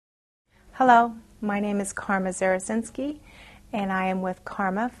Hello, my name is Karma Zarasinski, and I am with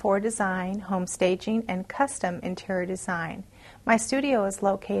Karma for Design, Home Staging, and Custom Interior Design. My studio is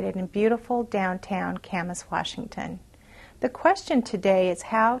located in beautiful downtown Camas, Washington. The question today is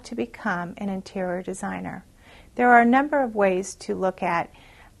how to become an interior designer. There are a number of ways to look at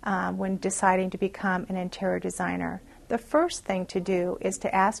when deciding to become an interior designer. The first thing to do is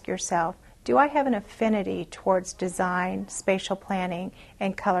to ask yourself, do I have an affinity towards design, spatial planning,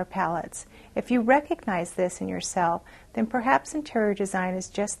 and color palettes? If you recognize this in yourself, then perhaps interior design is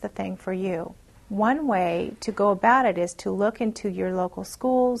just the thing for you. One way to go about it is to look into your local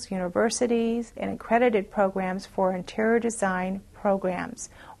schools, universities, and accredited programs for interior design programs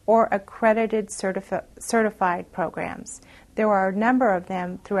or accredited certified programs. There are a number of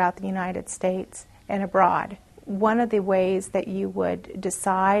them throughout the United States and abroad. One of the ways that you would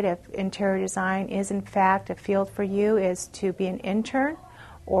decide if interior design is in fact a field for you is to be an intern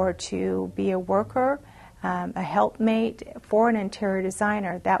or to be a worker, a helpmate for an interior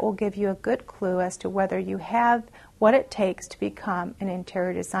designer. That will give you a good clue as to whether you have what it takes to become an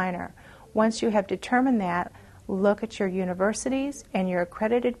interior designer. Once you have determined that, look at your universities and your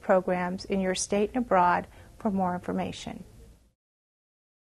accredited programs in your state and abroad for more information.